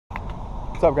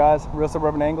What's up, guys? Real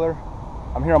Suburban Angler.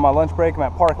 I'm here on my lunch break. I'm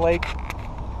at Park Lake,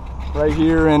 right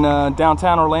here in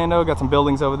downtown Orlando. Got some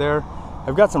buildings over there.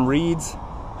 I've got some reeds.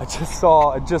 I just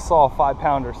saw a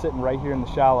 5-pounder sitting right here in the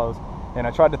shallows, and I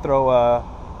tried to throw a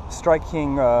Strike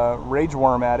King rage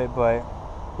worm at it, but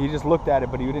he just looked at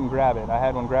it, but he didn't grab it. I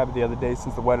had one grab it the other day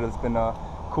since the weather has been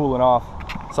cooling off.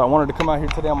 So I wanted to come out here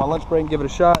today on my lunch break and give it a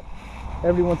shot.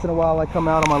 Every once in a while I come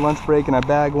out on my lunch break and I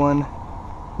bag one.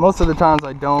 Most of the times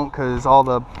I don't, because all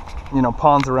the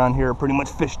ponds around here are pretty much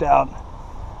fished out.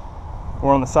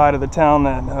 We're on the side of the town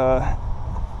that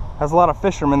has a lot of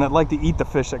fishermen that like to eat the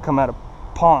fish that come out of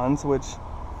ponds, which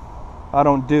I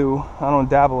don't do. I don't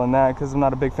dabble in that because I'm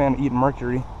not a big fan of eating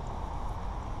mercury.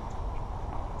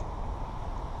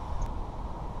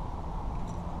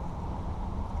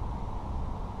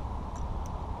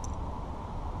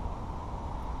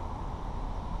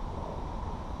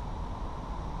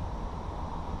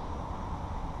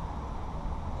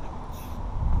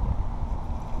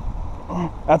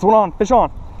 That's one on. Fish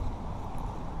on.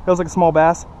 Feels like a small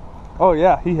bass. Oh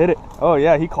yeah, he hit it. Oh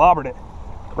yeah, he clobbered it.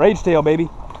 Rage tail, baby.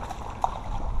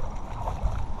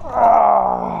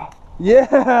 Ah,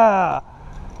 yeah.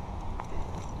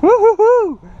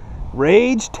 Woo-hoo-hoo.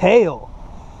 Rage tail.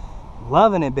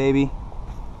 Loving it, baby.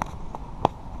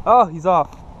 Oh, he's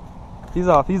off. He's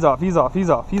off. He's off. He's off. He's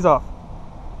off. He's off.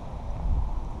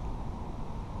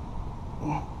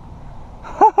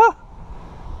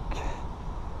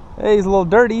 Hey, he's a little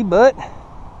dirty, but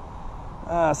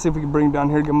see if we can bring him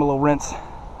down here, give him a little rinse.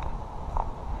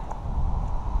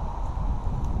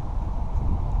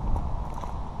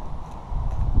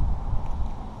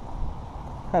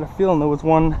 Had a feeling there was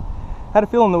one. Had a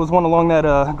feeling there was one along that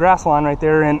grass line right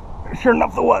there, and sure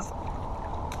enough, there was.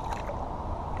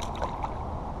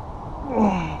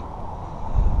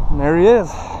 And there he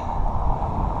is.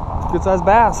 Good sized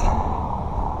bass.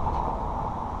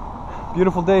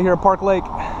 Beautiful day here at Park Lake.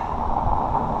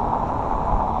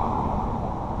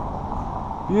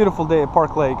 Beautiful day at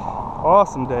Park Lake.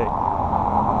 Awesome day.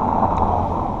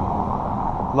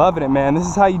 Loving it, man. This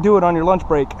is how you do it on your lunch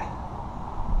break.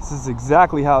 This is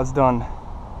exactly how it's done.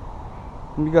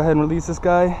 Let me go ahead and release this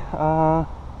guy.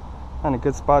 Find a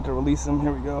good spot to release him.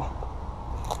 Here we go.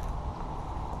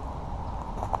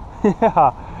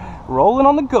 Yeah, rolling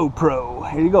on the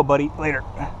GoPro. Here you go, buddy. Later.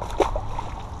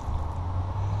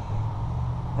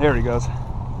 There he goes.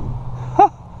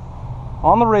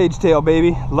 On the rage tail,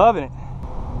 baby. Loving it.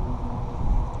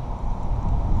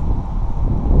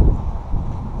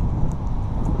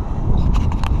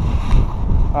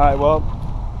 Alright, well,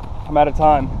 I'm out of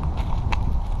time.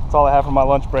 That's all I have for my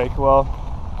lunch break. Well,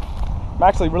 I'm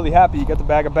actually really happy you got the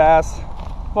bag of bass.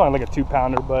 It's only like a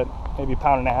 2-pounder, but maybe a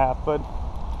 1.5 pounds. But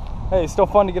hey, it's still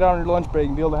fun to get out on your lunch break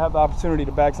and be able to have the opportunity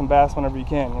to bag some bass whenever you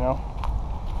can,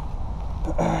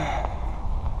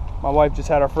 My wife just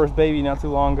had our first baby not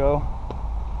too long ago,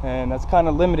 and that's kind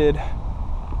of limited.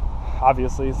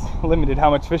 Obviously, it's limited how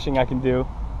much fishing I can do,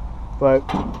 but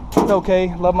it's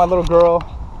okay. Love my little girl.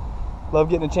 Love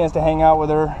getting a chance to hang out with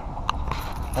her,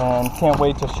 and can't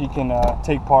wait till she can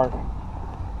take part.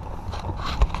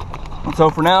 So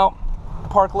for now,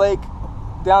 Park Lake,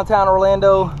 downtown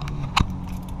Orlando,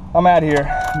 I'm out here.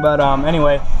 But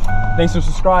anyway, thanks for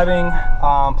subscribing.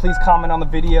 Please comment on the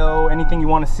video, anything you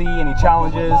want to see, any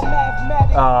challenges.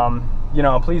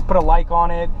 Please put a like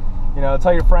on it.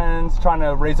 Tell your friends, trying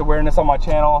to raise awareness on my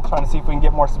channel, trying to see if we can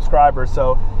get more subscribers.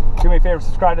 So do me a favor,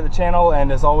 subscribe to the channel,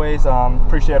 and as always,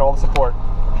 appreciate all the support.